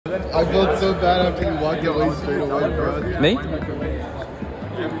I felt so bad after you walked away straight away, bro. Me?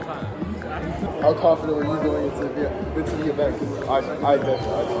 How confident were you going into the event? Because I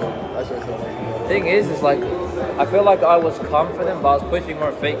started saying. Thing is like, I feel like I was confident, but I was pushing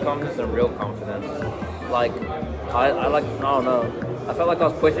more fake confidence than real confidence. Like, I don't know. I felt like I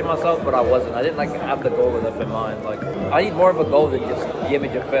was pushing myself, but I wasn't. I didn't like have the goal enough in mind. Like, I need more of a goal than just the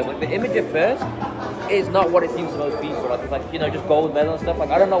image of first. Like, the image of first is not what it seems to most people. Like, it's like, you know, just gold medal and stuff. Like,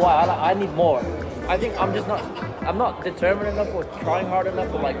 I don't know why. I need more. I think I'm just not. I'm not determined enough or trying hard enough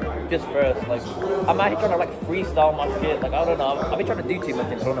for like just first. Like, I'm actually trying to like freestyle my shit. Like, I don't know. I've been trying to do too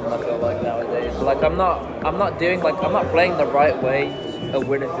much in tournament. I feel like nowadays. Like, I'm not doing like I'm not playing the right way a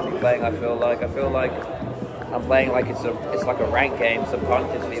winner should be playing. I feel like I'm playing like it's like a rank game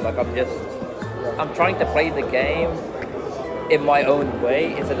subconsciously. Like, I'm trying to play the game in my own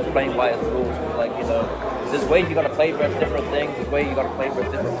way instead of playing by its rules. Like, you know, there's ways you gotta play versus different things. There's ways you gotta play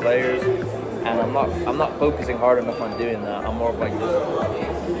versus different players. And I'm not focusing hard enough on doing that. I'm more of like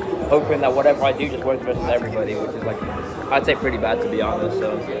just hoping that whatever I do just works versus everybody, which is like, I'd say pretty bad to be honest.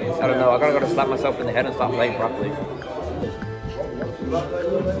 So I don't know. I gotta slap myself in the head and start playing properly.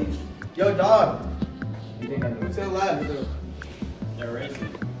 Yo, dog. Who's to the left? They're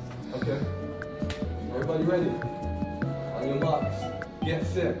racing. Okay. Everybody ready? On your marks. Get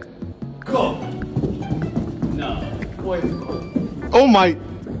set. Go. No. Wait. Oh my!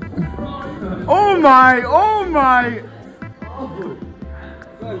 Oh my! Oh my!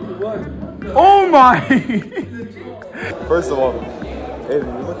 Oh my! First of all,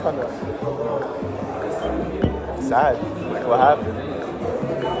 Aiden, you look kind of sad. Like, what happened?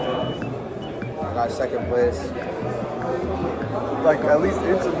 I got second place. Like, at least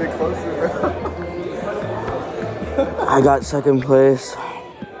inch a bit closer. I got second place.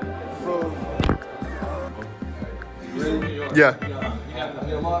 Yeah.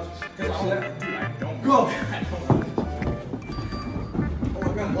 Go!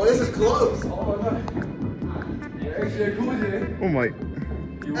 Oh, this is close. Oh my god. Oh my.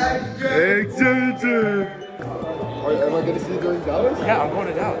 Extension. Am I going to see you doing Dallas? Yeah, I'm going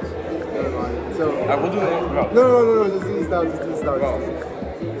to Dallas. Never mind. So, We'll do it. no. Just do this now.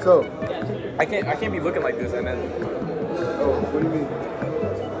 So, I can't be looking like this and then oh, what do you mean?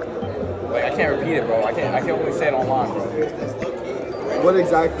 like I can't repeat it, bro. I can only say it online, bro. What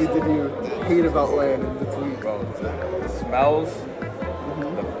exactly did you hate about land in the tweet? Bro, the smells,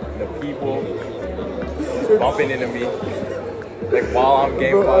 the people bumping into me, like while I'm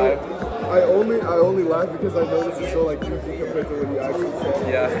game 5. I only laugh because I know this is so like goofy compared to what you actually said.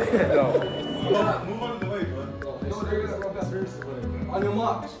 Yeah, no. Move out of the way, bro. On your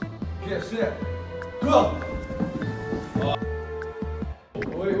marks, get set, go!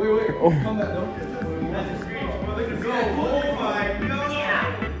 Wait. Come back, no.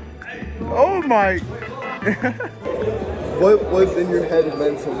 Oh my! What was in your head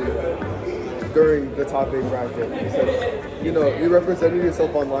mentally during the top 8 bracket? Because, you know, you represented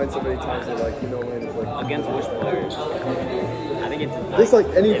yourself online so many times that, like, you know, when it's like... Against which players? I think it's... Just like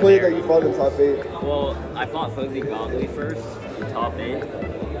any player that you fought in top 8. Well, I fought Fuzzy Godly first in top 8.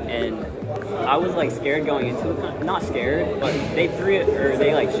 And I was like scared going into it. Not scared, but they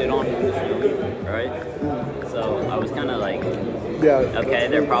like shit on me in the stream, right? So I was kind of like, Yeah. okay,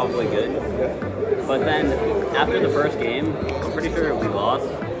 they're probably good. Yeah. But then after the first game, I'm pretty sure we lost,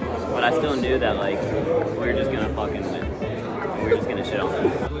 but I still knew that like we were just gonna fucking win. We were just gonna shit on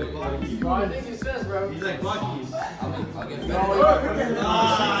them. He's like Bucky's. Get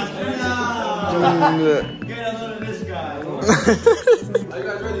a load of this guy. Are you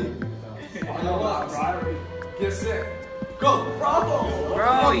guys ready? On your marks. Get set. Go! Bravo!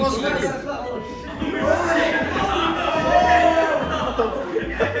 Bro, you cheated.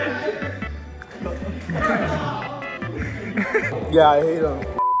 Yeah, I hate him.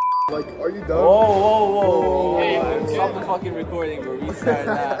 Like, are you done? Whoa. Hey, stop the fucking recording, bro. Restart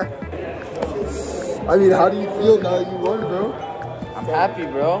that. I mean, how do you feel now that you won, bro? I'm happy,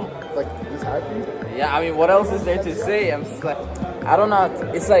 bro. Like, just happy? Yeah, I mean, what else is there to say? I'm just like, I don't know.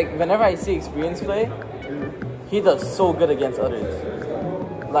 It's like, whenever I see Experience play, he does so good against others.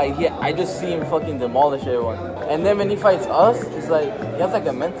 Like, I just see him fucking demolish everyone. And then when he fights us, it's like, he has like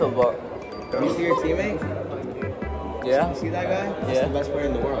a mental block. You see your teammate? Yeah? You see that guy? That's Yeah. the best player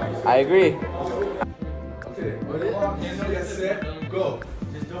in the world. I agree. Okay, ready? Get set, go.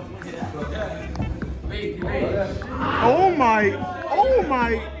 Oh my! Oh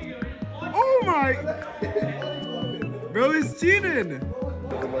my! Oh my! Bro, he's cheating!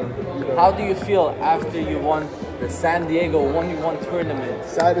 How do you feel after you won the San Diego 1v1 tournament?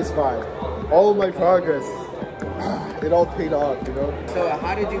 Satisfied. All of my progress it all paid off, you know? So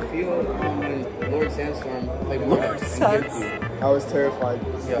how did you feel when Lord Sandstorm played Montage? I was terrified.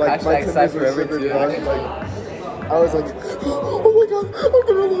 Yo, like my hashtag scythe timbers were forever, super too. bad. Like, I was like, oh my god, I'm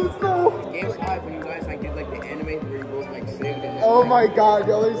gonna lose now. Game 5 when you guys like did like the anime where you both like saved and then, Oh like, my god,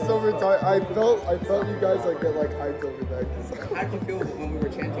 y'all are so retarded. I felt you guys like get like hyped over that. how did you feel when we were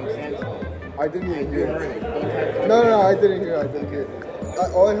chanting Sandstorm? I didn't even You hear heard it. it. Montage. No, I didn't hear it.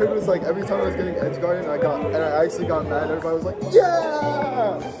 All I heard was like every time I was getting edge guarded, I actually got mad. Everybody was like,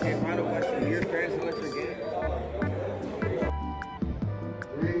 yeah! Okay, final question. Do your parents know what you're getting?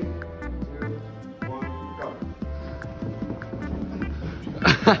 3, 2, 1,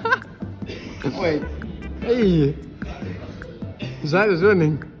 go. Wait. Hey. Zach is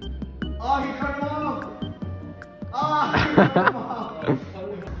winning. Oh, he cut him off! Ah, he cut him off!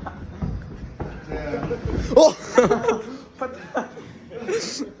 Damn. Oh! What the?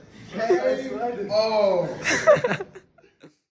 Oh!